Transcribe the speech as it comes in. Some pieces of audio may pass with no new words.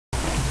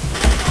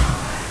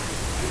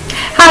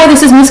Hi,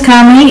 this is Miss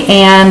Conley,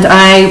 and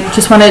I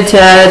just wanted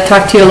to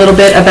talk to you a little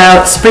bit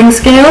about spring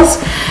scales.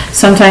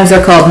 Sometimes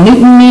they're called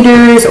Newton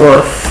meters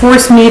or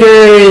force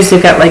meters.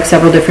 They've got like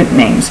several different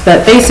names,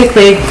 but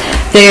basically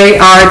they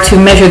are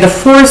to measure the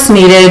force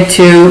needed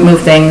to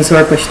move things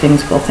or push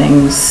things, pull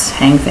things,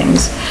 hang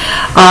things.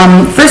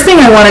 First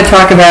thing I want to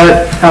talk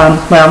about,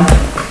 well,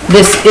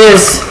 this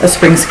is a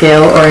spring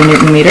scale or a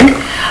Newton meter,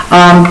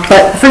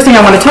 but the first thing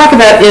I want to talk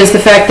about is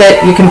the fact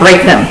that you can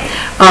break them.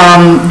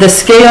 The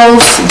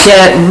scales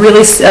get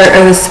really,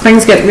 or the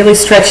springs get really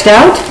stretched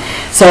out,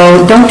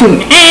 so don't do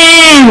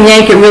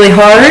yank it really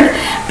hard,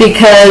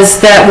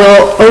 because that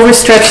will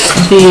overstretch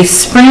the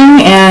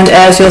spring, and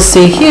as you'll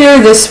see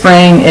here, this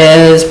spring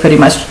is pretty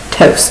much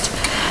toast.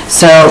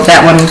 So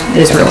that one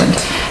is ruined.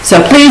 So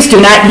please do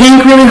not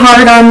yank really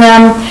hard on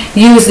them.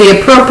 Use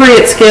the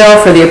appropriate scale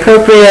for the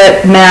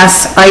appropriate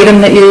mass item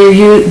that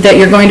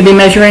you're going to be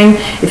measuring.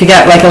 If you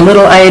got like a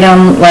little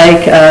item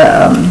like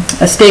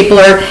a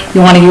stapler, you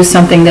want to use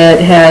something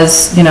that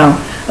has, you know,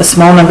 a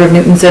small number of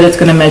newtons that it's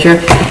going to measure.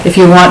 If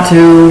you want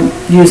to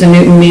use a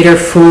Newton meter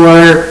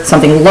for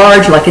something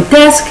large like a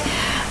desk,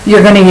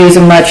 you're going to use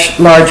a much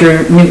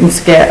larger Newton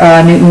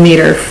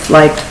meter,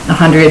 like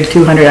 100,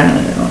 200, I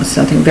don't know,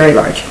 something very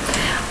large.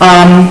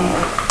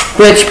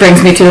 Which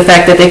brings me to the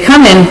fact that they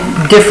come in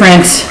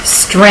different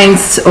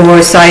strengths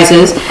or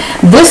sizes.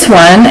 This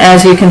one,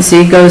 as you can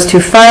see, goes to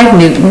 5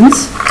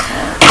 newtons.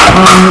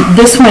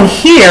 This one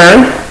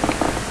here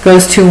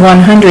goes to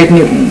 100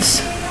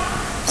 newtons.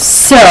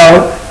 So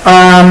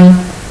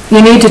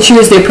you need to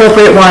choose the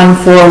appropriate one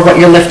for what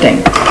you're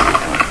lifting.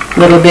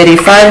 Little bitty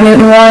 5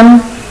 Newton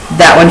one,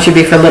 that one should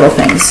be for little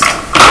things.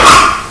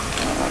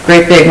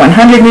 Great big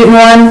 100 Newton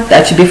one,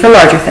 that should be for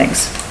larger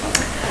things.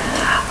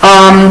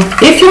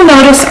 If you'll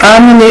notice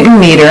on the Newton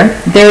meter,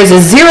 there is a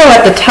 0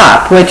 at the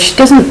top, which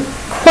doesn't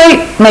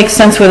quite make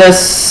sense with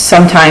us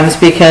sometimes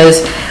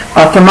because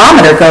a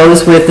thermometer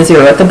goes with the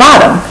 0 at the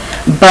bottom.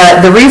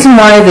 But the reason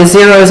why the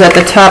 0 is at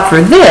the top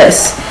for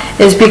this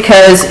is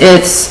because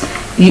it's,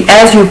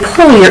 as you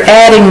pull, you're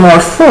adding more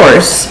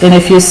force, and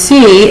if you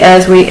see,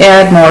 as we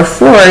add more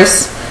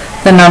force,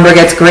 the number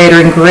gets greater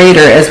and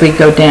greater as we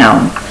go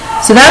down.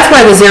 So that's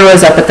why the 0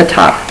 is up at the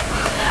top.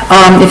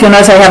 If you'll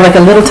notice, I have like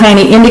a little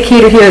tiny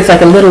indicator here. It's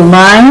like a little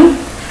line.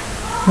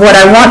 What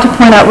I want to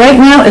point out right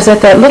now is that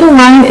that little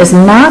line is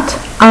not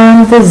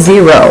on the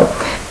 0.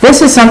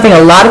 This is something a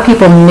lot of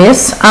people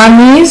miss on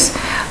these.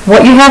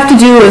 What you have to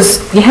do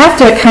is you have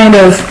to kind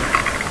of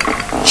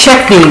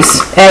check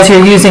these as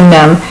you're using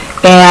them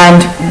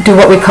and do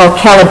what we call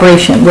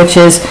calibration, which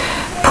is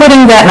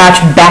putting that notch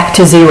back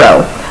to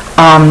 0.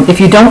 If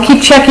you don't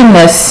keep checking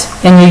this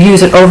and you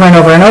use it over and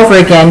over and over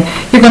again,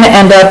 you're going to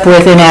end up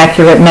with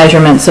inaccurate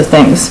measurements of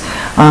things.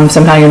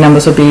 Somehow your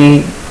numbers will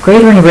be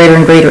greater and greater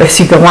and greater as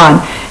you go on,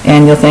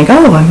 and you'll think,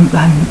 oh,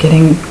 I'm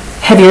getting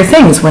heavier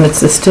things when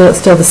it's still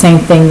the same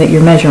thing that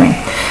you're measuring.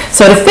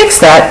 So to fix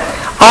that,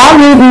 all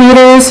Newton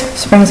meters,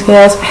 spring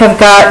scales, have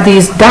got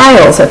these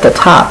dials at the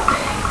top,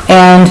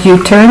 and you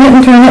turn it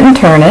and turn it and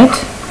turn it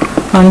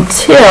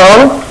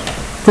until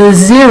the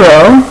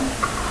 0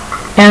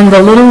 and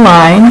the little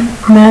line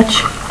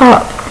match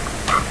up.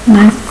 And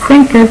I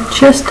think I've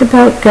just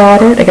about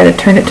got it. I got to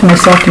turn it to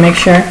myself to make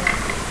sure.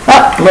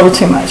 Oh, a little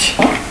too much.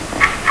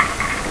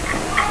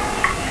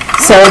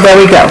 So there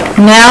we go.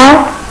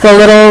 Now the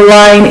little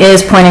line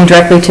is pointing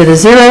directly to the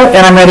 0,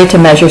 and I'm ready to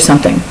measure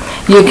something.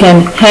 You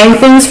can hang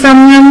things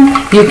from them.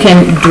 You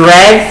can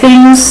drag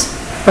things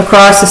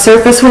across the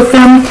surface with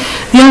them.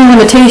 The only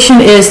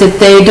limitation is that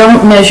they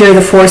don't measure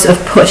the force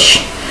of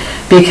push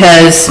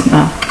because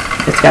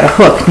it's got a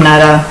hook, not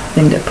a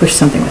thing to push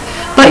something with.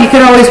 But you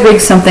could always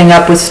rig something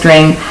up with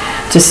string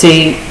to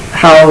see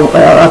how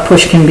a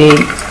push can be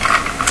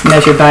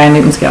measured by a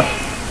Newton scale.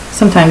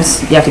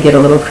 Sometimes you have to get a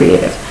little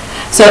creative.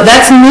 So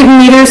that's Newton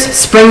meters,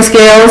 spring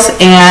scales,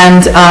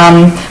 and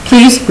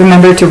please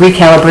remember to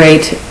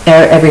recalibrate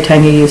every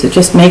time you use it.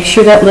 Just make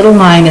sure that little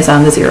line is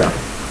on the 0.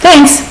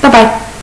 Thanks. Bye-bye.